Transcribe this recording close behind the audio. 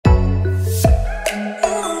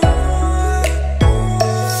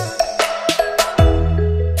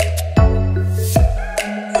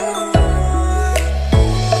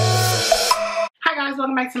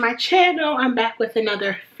to my channel. I'm back with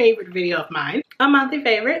another favorite video of mine, a monthly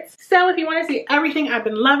favorites. So if you want to see everything I've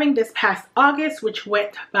been loving this past August, which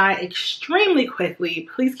went by extremely quickly,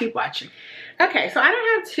 please keep watching. Okay, so I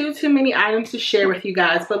don't have too many items to share with you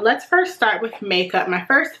guys, but let's first start with makeup. My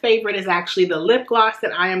first favorite is actually the lip gloss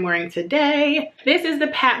that I am wearing today. This is the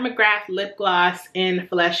Pat McGrath lip gloss in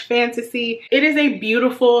Flesh Fantasy. It is a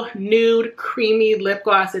beautiful nude creamy lip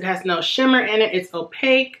gloss. It has no shimmer in it. It's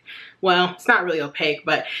opaque. Well, it's not really opaque,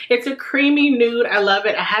 but it's a creamy nude. I love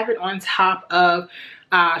it. I have it on top of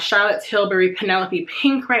Charlotte Tilbury Penelope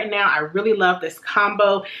Pink right now. I really love this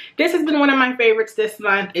combo. This has been one of my favorites this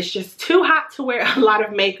month. It's just too hot to wear a lot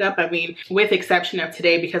of makeup. I mean, with exception of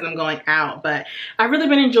today because I'm going out, but I've really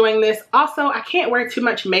been enjoying this. Also, I can't wear too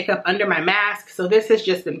much makeup under my mask, so this has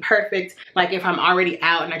just been perfect. Like if I'm already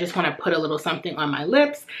out and I just want to put a little something on my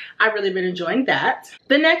lips, I've really been enjoying that.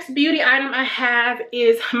 The next beauty item I have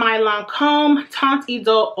is my Lancome Teint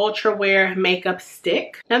Idole Ultra Wear Makeup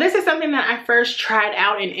Stick. Now this is something that I first tried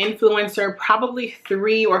out in Influencer probably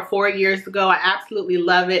 3 or 4 years ago. I absolutely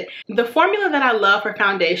love it. The formula that I love for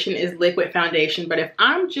foundation is liquid foundation, but if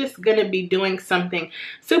I'm just gonna be doing something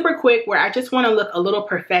super quick where I just want to look a little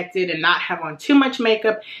perfected and not have on too much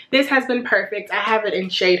makeup, this has been perfect. I have it in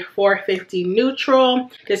shade 450 Neutral.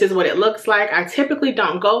 This is what it looks like. I typically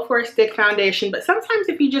don't go for a stick foundation, but sometimes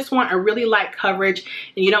if you just want a really light coverage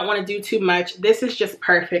and you don't want to do too much, this is just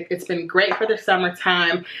perfect. It's been great for the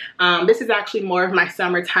summertime. This is actually more of my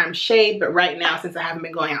summertime shade, but right now, since I haven't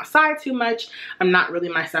been going outside too much, I'm not really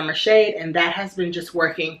my summer shade, and that has been just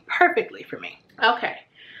working perfectly for me. Okay,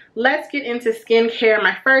 let's get into skincare.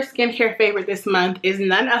 My first skincare favorite this month is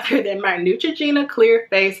none other than my Neutrogena Clear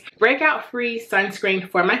Face Breakout Free Sunscreen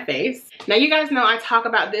for my face. Now you guys know I talk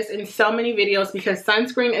about this in so many videos because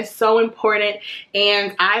sunscreen is so important,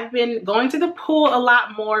 and I've been going to the pool a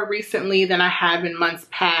lot more recently than I have in months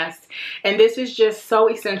past, and this is just so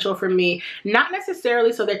essential for me. Not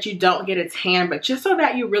necessarily so that you don't get a tan, but just so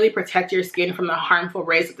that you really protect your skin from the harmful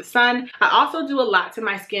rays of the sun. I also do a lot to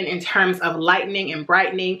my skin in terms of lightening and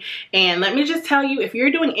brightening, and let me just tell you, if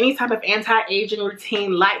you're doing any type of anti-aging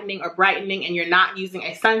routine, lightening or brightening, and you're not using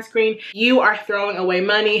a sunscreen, you are throwing away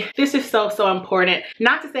money. This is so important.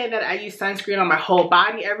 Not to say that I use sunscreen on my whole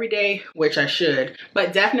body every day, which I should,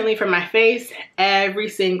 but definitely for my face every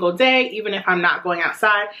single day. Even if I'm not going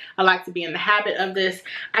outside, I like to be in the habit of this.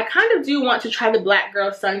 I kind of do want to try the Black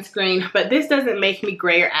Girl sunscreen, but this doesn't make me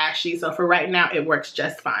gray or ashy, so for right now it works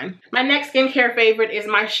just fine. My next skincare favorite is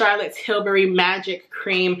my Charlotte Tilbury Magic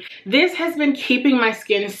Cream. This has been keeping my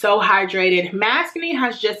skin so hydrated. Masking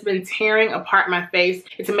has just been tearing apart my face.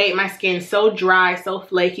 It's made my skin so dry, so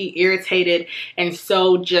flaky, irritated, and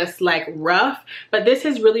so just like rough, but this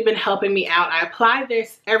has really been helping me out. I apply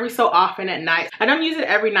this every so often at night. I don't use it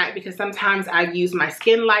every night because sometimes I use my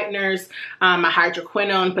skin lighteners, my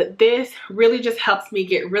hydroquinone, but this really just helps me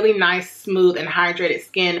get really nice, smooth, and hydrated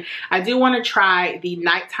skin. I do want to try the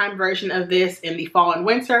nighttime version of this in the fall and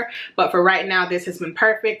winter, but for right now this has been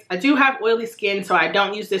perfect. I do have oily skin, so I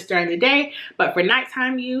don't use this during the day, but for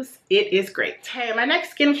nighttime use, it is great. Okay, my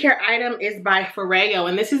next skincare item is by Foreo,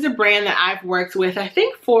 and this is a brand that I've worked with, I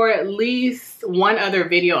think, for at least one other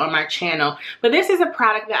video on my channel, but this is a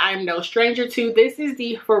product that I'm no stranger to. This is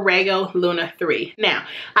the Foreo Luna 3. Now,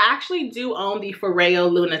 I actually do own the Foreo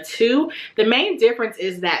Luna 2. The main difference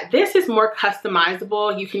is that this is more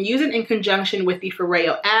customizable. You can use it in conjunction with the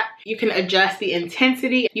Foreo app. You can adjust the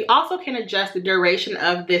intensity. You also can adjust the duration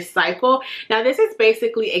of this cycle. Now, this is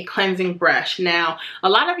basically a cleansing brush. Now, a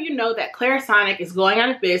lot of you know that Clarisonic is going out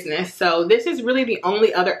of business, so this is really the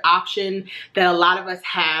only other option that a lot of us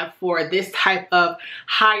have for this type of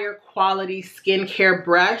higher quality skincare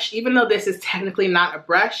brush, even though this is technically not a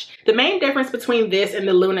brush. The main difference between this and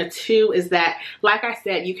the Luna 2 is that, like I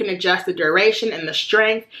said, you can adjust the duration and the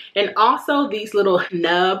strength, and also these little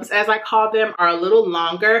nubs, as I call them, are a little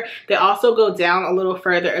longer. They also go down a little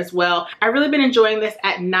further as well. I've really been enjoying this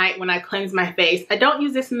at night when I cleanse my face. I don't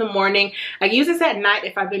use this in the morning. I use this at night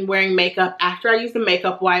if I've been wearing makeup. After I use the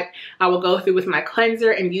makeup wipe, I will go through with my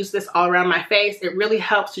cleanser and use this all around my face. It really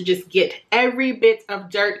helps to just get every bit of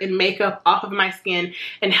dirt and makeup off of my skin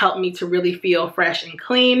and help me to really feel fresh and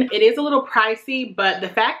clean. It is a little pricey, but the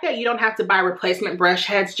fact that you don't have to buy replacement brush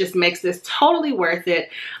heads just makes this totally worth it.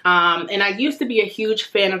 And I used to be a huge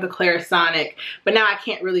fan of the Clarisonic, but now I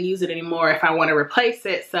can't really use it anymore if I want to replace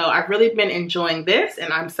it. So I've really been enjoying this,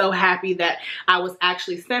 and I'm so happy that I was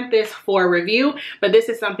actually sent this for a review, but this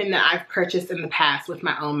is something that I've purchased in the past with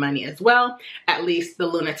my own money as well, at least the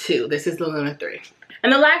Luna 2. This is the Luna 3.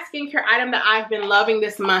 And the last skincare item that I've been loving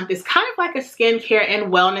this month is kind of like a skincare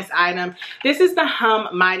and wellness item. This is the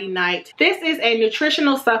Mighty Night. This is a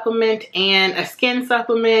nutritional supplement and a skin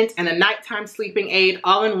supplement and a nighttime sleeping aid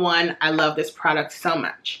all in one. I love this product so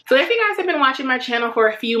much. So if you guys have been watching my channel for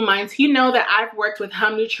a few months, you know that I've worked with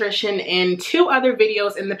Nutrition in 2 other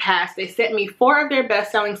videos in the past. They sent me 4 of their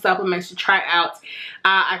best-selling supplements to try out.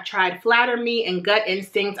 I've tried Flatter Me and Gut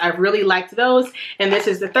Instinct. I've really liked those. And this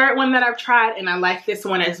is the 3rd one that I've tried, and I like this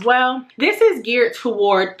one as well. This is geared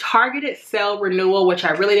toward targeted cell renewal, which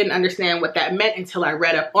I really didn't understand what that meant until I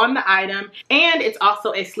read up on the item. And it's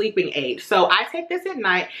also a sleeping aid. So I take this at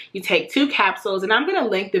night. You take 2 capsules, and I'm going to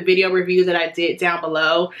link the video review that I did down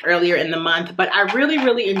below earlier in the month. But I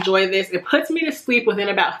really enjoy this. It puts me to sleep within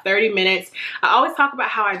about 30 minutes. I always talk about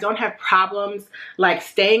how I don't have problems like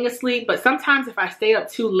staying asleep, but sometimes if I stay up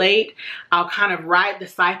too late, I'll kind of ride the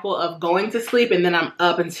cycle of going to sleep and then I'm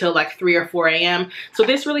up until like 3 or 4 a.m. So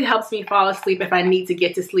this really helps me fall asleep if I need to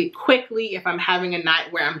get to sleep quickly, if I'm having a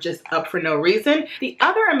night where I'm just up for no reason. The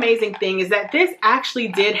other amazing thing is that this actually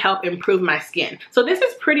did help improve my skin. So this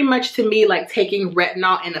is pretty much to me like taking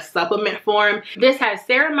retinol in a supplement form. This has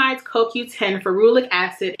ceramides, CoQ10, ferulic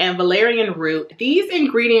acid, and valerian root. These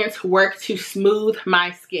ingredients work to smooth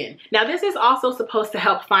my skin. Now this is also supposed to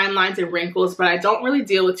help fine lines and wrinkles, but I don't really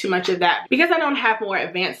deal with too much of that because I don't have more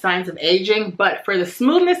advanced signs of aging. But for the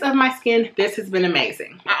smoothness of my skin, this has been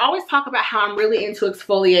amazing. I always talk about how I'm really into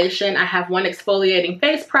exfoliation. I have one exfoliating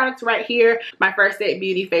face product right here, my First Aid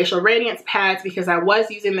Beauty Facial Radiance Pads, because I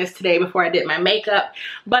was using this today before I did my makeup.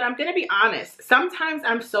 But I'm gonna be honest, sometimes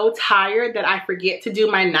I'm so tired that I forget to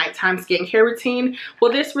do my nighttime skincare routine.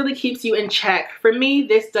 Well, this really keeps you in check. For me,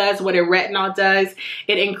 this does what a retinol does.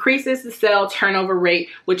 It increases the cell turnover rate,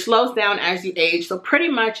 which slows down as you age. So pretty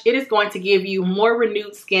much it is going to give you more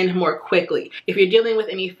renewed skin more quickly. If you're dealing with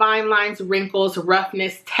any fine lines, wrinkles,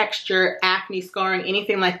 roughness, texture, acne, scarring,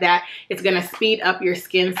 anything like that, it's going to speed up your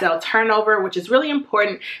skin cell turnover, which is really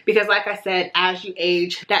important because like I said, as you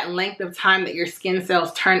age, that length of time that your skin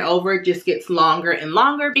cells turn over just gets longer and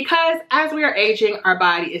longer because as we are aging, our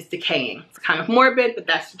body is decaying. It's kind of morbid, but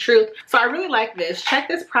that's the truth. So I really like this. Check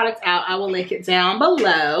this product out. I will link it down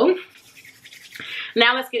below.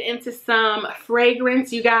 Now let's get into some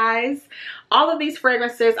fragrance, you guys. All of these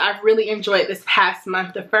fragrances I've really enjoyed this past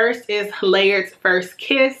month. The first is Layard's First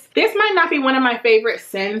Kiss. This might not be one of my favorite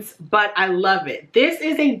scents, but I love it. This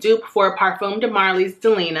is a dupe for Parfum de Marly's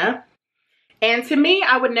Delina. And to me,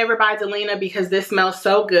 I would never buy Delina because this smells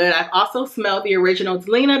so good. I've also smelled the original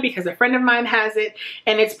Delina because a friend of mine has it,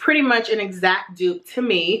 and it's pretty much an exact dupe to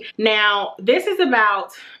me. Now, this is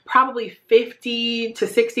about probably $50 to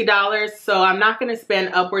 $60, so I'm not going to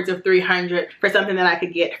spend upwards of $300 for something that I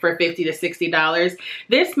could get for $50 to $60.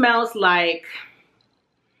 This smells like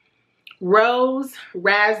rose,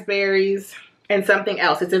 raspberries, and something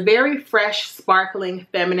else. It's a very fresh, sparkling,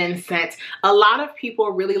 feminine scent. A lot of people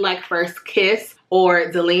really like First Kiss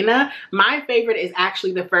or Delina. My favorite is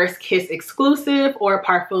actually the First Kiss Exclusive or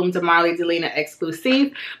Parfum de Marly Delina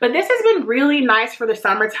Exclusive. But this has been really nice for the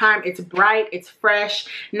summertime. It's bright, it's fresh.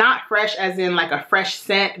 Not fresh as in like a fresh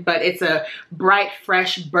scent, but it's a bright,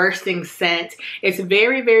 fresh, bursting scent. It's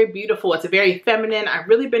very beautiful. It's very feminine. I've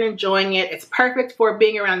really been enjoying it. It's perfect for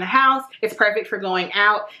being around the house. It's perfect for going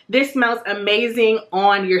out. This smells amazing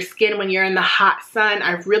on your skin when you're in the hot sun.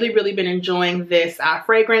 I've really been enjoying this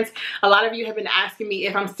fragrance. A lot of you have been asking me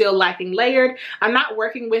if I'm still liking Layard. I'm not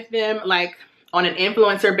working with them like on an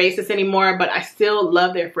influencer basis anymore, but I still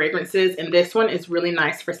love their fragrances, and this one is really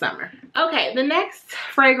nice for summer. Okay, the next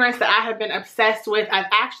fragrance that I have been obsessed with, I've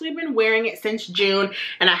actually been wearing it since June,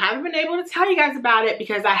 and I haven't been able to tell you guys about it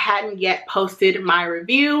because I hadn't yet posted my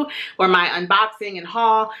review or my unboxing and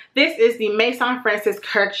haul. This is the Maison Francis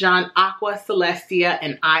Kurkdjian Aqua Celestia,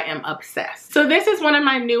 and I am obsessed. So this is one of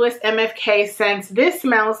my newest MFK scents. This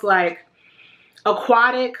smells like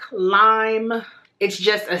aquatic lime. It's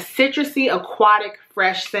just a citrusy, aquatic,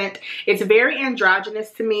 fresh scent. It's very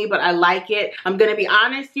androgynous to me, but I like it. I'm gonna be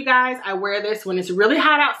honest, you guys, I wear this when it's really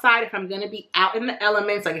hot outside. If I'm gonna be out in the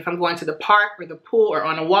elements, like if I'm going to the park or the pool or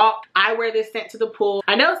on a walk, I wear this scent to the pool.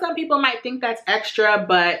 I know some people might think that's extra,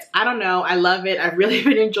 but I don't know. I love it. I've really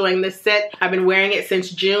been enjoying this scent. I've been wearing it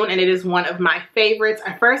since June, and it is one of my favorites.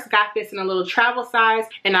 I first got this in a little travel size,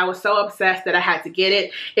 and I was so obsessed that I had to get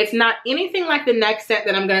it. It's not anything like the next scent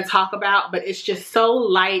that I'm gonna talk about, but it's just so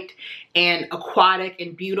light and aquatic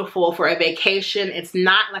and beautiful for a vacation. It's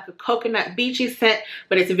not like a coconut beachy scent,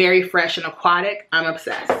 but it's very fresh and aquatic. I'm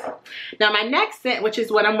obsessed. Now my next scent, which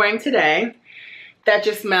is what I'm wearing today, that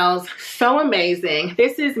just smells so amazing.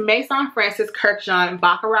 This is Maison Francis Kurkdjian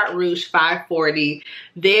Baccarat Rouge 540.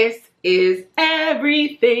 This is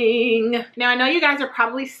everything. Now, I know you guys are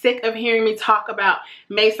probably sick of hearing me talk about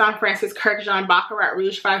Maison Francis Kurkdjian Baccarat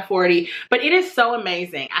Rouge 540, but it is so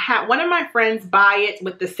amazing. I had one of my friends buy it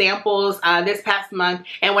with the samples this past month,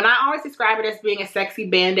 and when I always describe it as being a sexy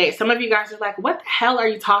band-aid, some of you guys are like, what the hell are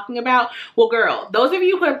you talking about? Well, girl, those of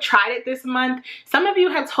you who have tried it this month, some of you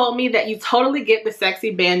have told me that you totally get the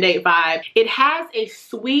sexy band-aid vibe. It has a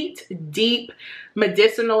sweet, deep,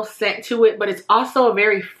 medicinal scent to it, but it's also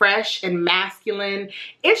very fresh and masculine.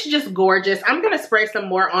 It's just gorgeous. I'm gonna spray some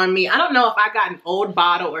more on me. I don't know if I got an old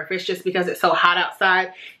bottle or if it's just because it's so hot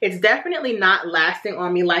outside. It's definitely not lasting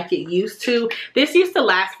on me like it used to. This used to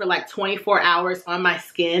last for like 24 hours on my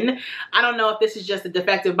skin. I don't know if this is just a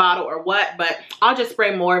defective bottle or what, but I'll just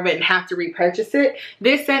spray more of it and have to repurchase it.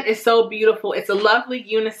 This scent is so beautiful. It's a lovely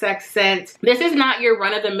unisex scent. This is not your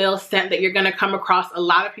run-of-the-mill scent that you're gonna come across a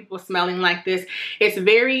lot of people smelling like this. It's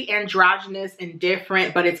very androgynous and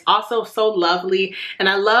different, but it's also so lovely. And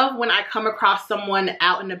I love when I come across someone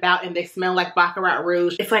out and about and they smell like Baccarat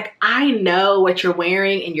Rouge. It's like, I know what you're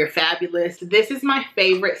wearing and you're fabulous. This is my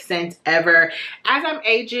favorite scent ever. As I'm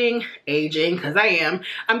aging, because I am,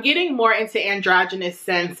 I'm getting more into androgynous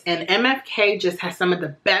scents, and MFK just has some of the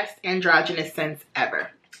best androgynous scents ever.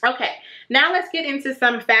 Okay, now let's get into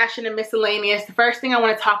some fashion and miscellaneous. The first thing I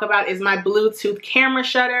want to talk about is my Bluetooth camera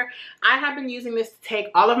shutter. I have been using this to take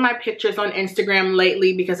all of my pictures on Instagram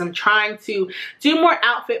lately because I'm trying to do more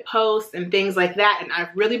outfit posts and things like that, and I've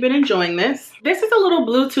really been enjoying this. This is a little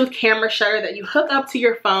Bluetooth camera shutter that you hook up to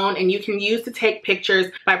your phone and you can use to take pictures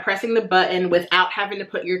by pressing the button without having to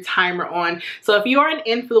put your timer on. So if you're an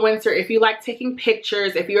influencer, if you like taking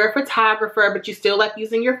pictures, if you're a photographer but you still like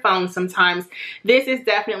using your phone sometimes, this is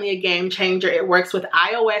definitely a game changer. It works with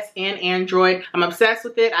iOS and Android. I'm obsessed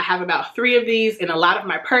with it. I have about 3 of these in a lot of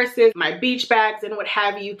my purses, my beach bags, and what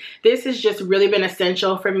have you. This has just really been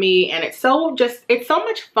essential for me, and it's so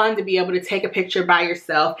much fun to be able to take a picture by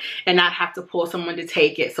yourself and not have to pull someone to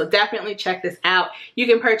take it. So definitely check this out. You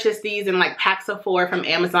can purchase these in like packs of 4 from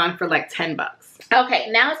Amazon for like 10 bucks. Okay,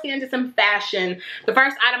 now let's get into some fashion. The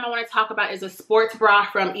first item I want to talk about is a sports bra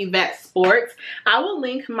from Yvette Sports. I will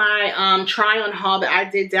link my try on haul that I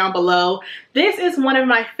did down below. This is one of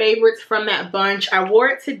my favorites from that bunch. I wore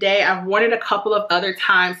it today. I've worn it a couple of other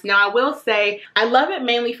times. Now I will say I love it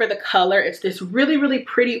mainly for the color. It's this really, really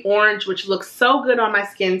pretty orange, which looks so good on my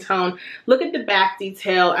skin tone. Look at the back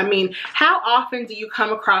detail. I mean, how often do you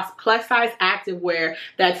come across plus size activewear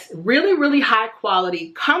that's really, really high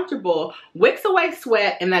quality, comfortable, wicks away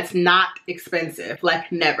sweat, and that's not expensive?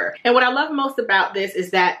 Like, never. And what I love most about this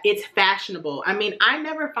is that it's fashionable. I mean, I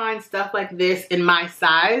never find stuff like this in my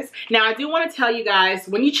size. Now I do want to tell you guys,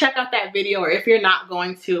 when you check out that video, or if you're not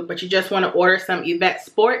going to but you just want to order some Yvette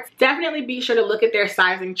Sports, definitely be sure to look at their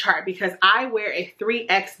sizing chart, because I wear a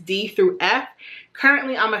 3XD through F.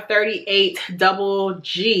 Currently I'm a 38 double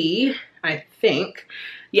G, I think.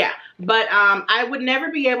 Yeah, but I would never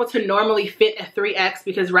be able to normally fit a 3X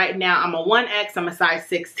because right now I'm a 1X, I'm a size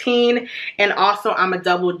 16, and also I'm a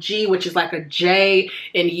double G, which is like a J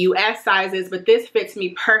in US sizes, but this fits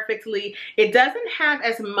me perfectly. It doesn't have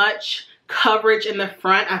as much coverage in the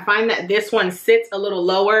front. I find that this one sits a little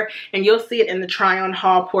lower, and you'll see it in the try on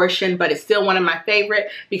haul portion, but it's still one of my favorite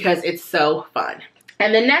because it's so fun.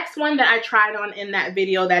 And the next one that I tried on in that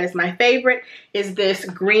video that is my favorite is this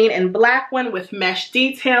green and black one with mesh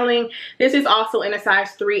detailing. This is also in a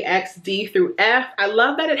size 3XD through F. I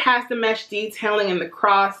love that it has the mesh detailing and the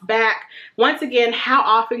cross back. Once again, how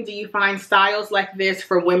often do you find styles like this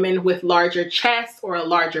for women with larger chests or a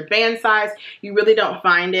larger band size? You really don't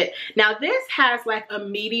find it. Now this has like a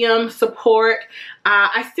medium support.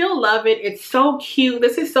 I still love it. It's so cute.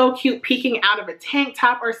 This is so cute peeking out of a tank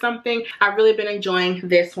top or something. I've really been enjoying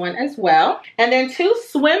this one as well. And then 2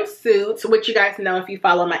 swimsuits, which you guys know if you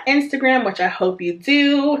follow my Instagram, which I hope you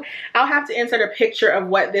do. I'll have to insert a picture of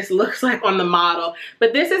what this looks like on the model.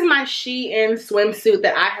 But this is my Shein swimsuit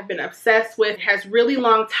that I have been obsessed with. It has really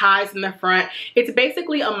long ties in the front. It's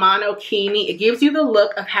basically a monokini. It gives you the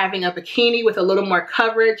look of having a bikini with a little more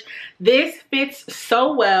coverage. This fits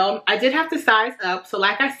so well. I did have to size up. So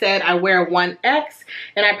like I said, I wear a 1X,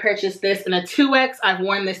 and I purchased this in a 2X. I've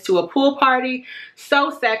worn this to a pool party. So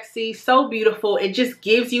sexy, so beautiful. It just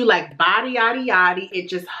gives you like body yaddy yaddy. It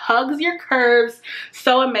just hugs your curves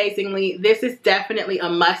so amazingly. This is definitely a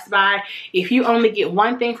must buy. If you only get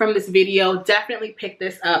one thing from this video, definitely pick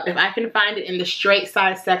this up. If I can find it in the straight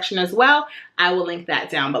size section as well, I will link that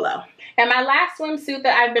down below. And my last swimsuit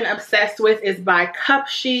that I've been obsessed with is by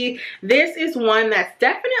Keikobeauty. This is one that's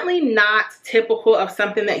definitely not typical of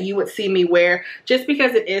something that you would see me wear just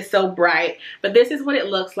because it is so bright. But this is what it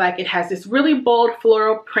looks like. It has this really bold 4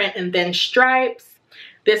 floral print and then stripes.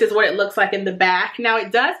 This is what it looks like in the back. Now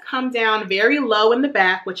it does come down very low in the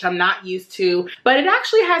back, which I'm not used to, but it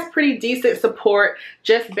actually has pretty decent support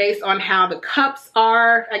just based on how the cups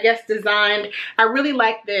are, I guess, designed. I really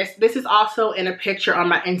like this. This is also in a picture on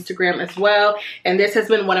my Instagram as well, and this has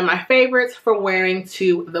been one of my favorites for wearing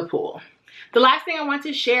to the pool. The last thing I want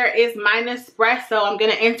to share is my Nespresso. I'm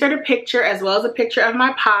going to insert a picture as well as a picture of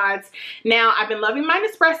my pods. Now, I've been loving my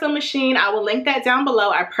Nespresso machine. I will link that down below.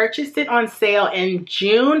 I purchased it on sale in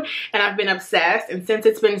June and I've been obsessed. And since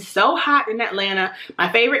it's been so hot in Atlanta,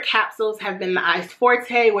 my favorite capsules have been the Iced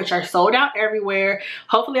Forte, which are sold out everywhere.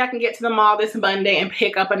 Hopefully I can get to the mall this Monday and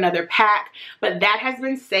pick up another pack, but that has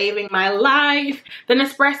been saving my life. The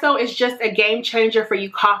Nespresso is just a game changer for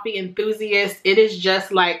you coffee enthusiasts. It is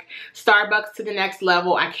just like Starbucks to the next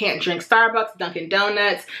level. I can't drink Starbucks, Dunkin'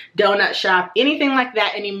 Donuts, Donut Shop, anything like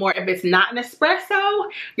that anymore. If it's not an espresso,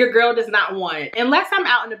 your girl does not want it. Unless I'm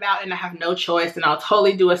out and about and I have no choice, then I'll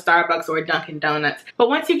totally do a Starbucks or a Dunkin' Donuts. But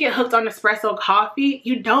once you get hooked on espresso coffee,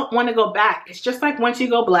 you don't want to go back. It's just like once you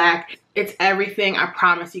go black, it's everything. I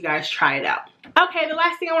promise you guys, try it out. Okay, the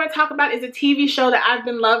last thing I want to talk about is a TV show that I've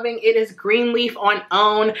been loving. It is Greenleaf on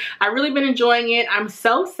OWN. I've really been enjoying it. I'm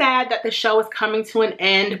so sad that the show is coming to an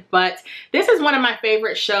end, but this is one of my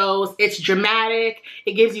favorite shows. It's dramatic.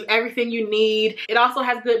 It gives you everything you need. It also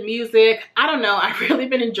has good music. I don't know. I've really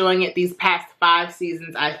been enjoying it these past 5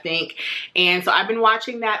 seasons, I think. And so I've been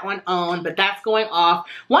watching that on OWN, but that's going off.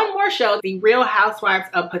 One more show, The Real Housewives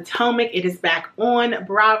of Potomac. It is back on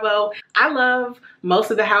Bravo. I love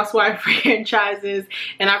most of the Housewives franchises,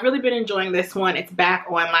 and I've really been enjoying this one. It's back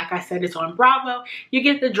on, like I said, it's on Bravo. You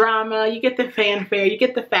get the drama, you get the fanfare, you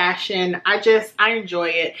get the fashion. I enjoy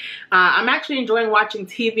it. I'm actually enjoying watching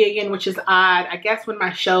TV again, which is odd. I guess when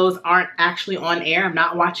my shows aren't actually on air, I'm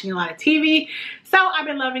not watching a lot of TV. So I've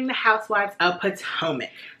been loving the Housewives of Potomac.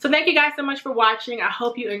 So thank you guys so much for watching. I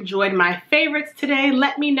hope you enjoyed my favorites today.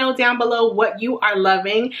 Let me know down below what you are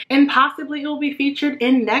loving, and possibly it will be featured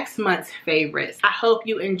in next month's favorites. I hope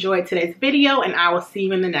you enjoyed today's video, and I will see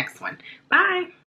you in the next one. Bye.